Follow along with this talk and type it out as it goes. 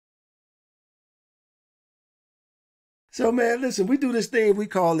So, man, listen, we do this thing, we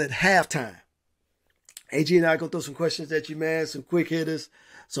call it halftime. Agee and I are going to throw some questions at you, man, some quick hitters.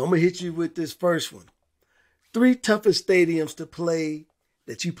 So I'm going to hit you with this first one. 3 toughest stadiums to play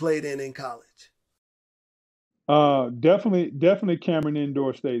that you played in college. Definitely Cameron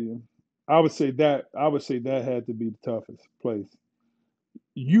Indoor Stadium. I would say that had to be the toughest place.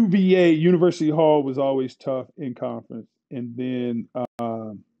 UVA, University Hall, was always tough in conference. And then,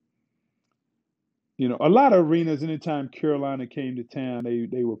 a lot of arenas, anytime Carolina came to town,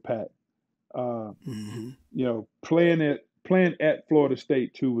 they were packed. Playing at Florida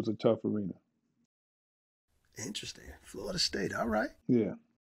State, too, was a tough arena. Interesting. Florida State. All right. Yeah.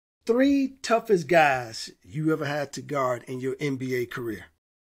 3 toughest guys you ever had to guard in your NBA career.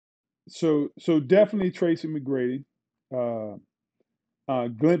 So definitely Tracy McGrady.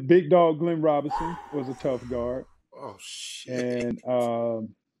 Big Dog Glenn Robinson was a tough guard. Oh shit. And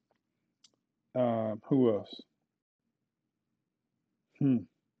who else?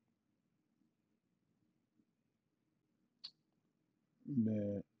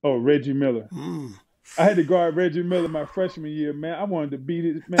 Man. Oh, Reggie Miller. I had to guard Reggie Miller my freshman year, man. I wanted to beat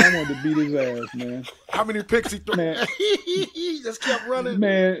his ass, man. How many picks he threw? Man, he just kept running.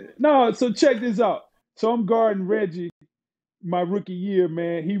 Man, no, so check this out. So I'm guarding Reggie my rookie year,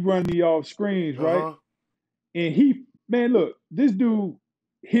 man. He run me off screens, right? And look, this dude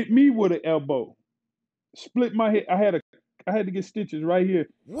hit me with an elbow. Split my head. I had to get stitches right here.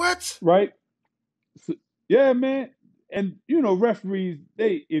 What? Right? So, yeah, man. And referees,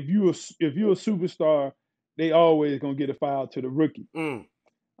 if you're a superstar, they always gonna get a foul to the rookie.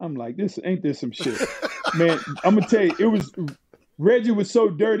 I'm like, ain't this some shit, man? I'm gonna tell you, Reggie was so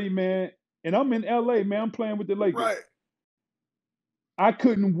dirty, man. And I'm in LA, man. I'm playing with the Lakers. Right. I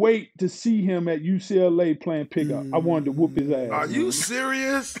couldn't wait to see him at UCLA playing pickup. I wanted to whoop his ass. Are you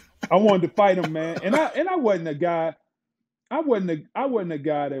serious? I wanted to fight him, man. And I wasn't a guy. I wasn't a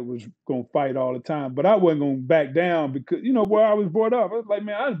guy that was gonna fight all the time, but I wasn't gonna back down because where I was brought up. I was like,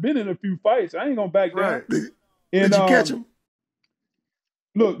 man, I've been in a few fights. I ain't gonna back down. Did you catch him?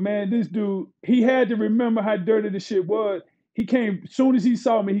 Look, man, this dude, he had to remember how dirty the shit was. He came as soon as he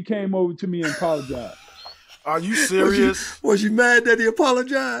saw me. He came over to me and apologized. Are you serious? Was you mad that he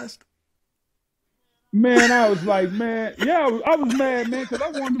apologized? Man, I was like, man, yeah, I was mad, man, because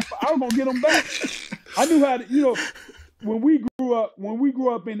I was gonna get him back. I knew how to, when we grew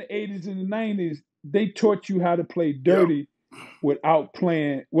up in the 80s and the 90s, they taught you how to play dirty without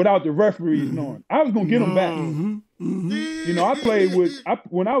the referees knowing. I was gonna get them back. I played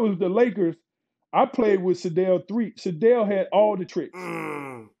when I was the Lakers, I played with Sedale 3. Sedale had all the tricks.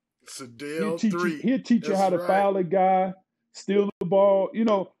 Sedale 3. He'll teach you how to foul a guy, steal the ball.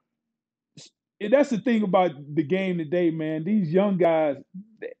 That's the thing about the game today, man. These young guys,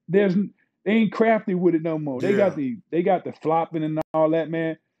 they ain't crafty with it no more. They got the flopping and all that,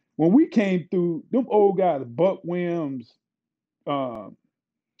 man. When we came through, them old guys, Buck Williams,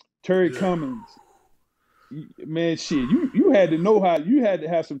 Terry Cummings, man, shit, you had to know how. You had to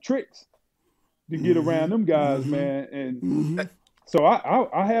have some tricks to get around them guys, man. And so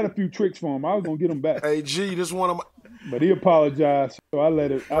I had a few tricks for him. I was gonna get him back. Agee, this one of my. But he apologized, so I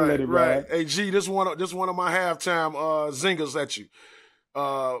let it ride. Agee, this one of my halftime zingers at you.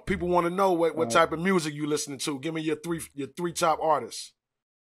 People want to know what type of music you listening to. Give me your three top artists.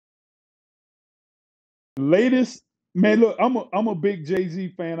 Latest, man. Look, I'm a big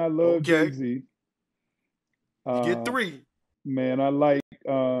Jay-Z fan. I love Jay-Z. Get 3. Man, I like.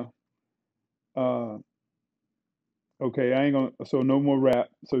 Okay, I ain't gonna. So no more rap.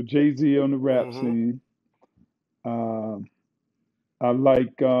 So Jay-Z on the rap scene. I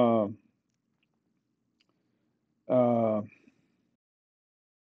like.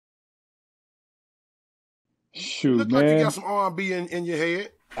 Shoot, look man. like you got some R&B in your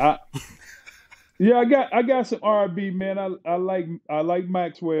head. Yeah, I got some R&B, man. I like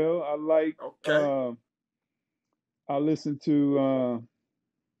Maxwell. I like. I listen to.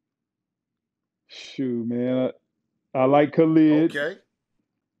 Shoot, man. I like Khalid. Okay.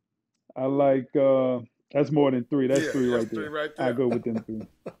 I like. That's more than 3. That's 3 right there. 3 right there. I go with them 3.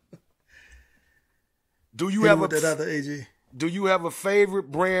 Do you have a favorite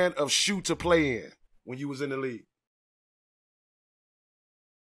brand of shoe to play in when you was in the league?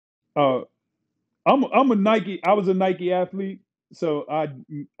 I'm a Nike. I was a Nike athlete, so I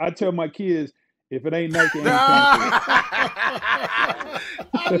tell my kids if it ain't Nike, it ain't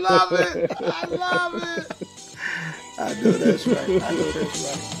I love it. I know that's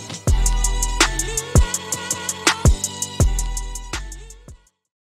right.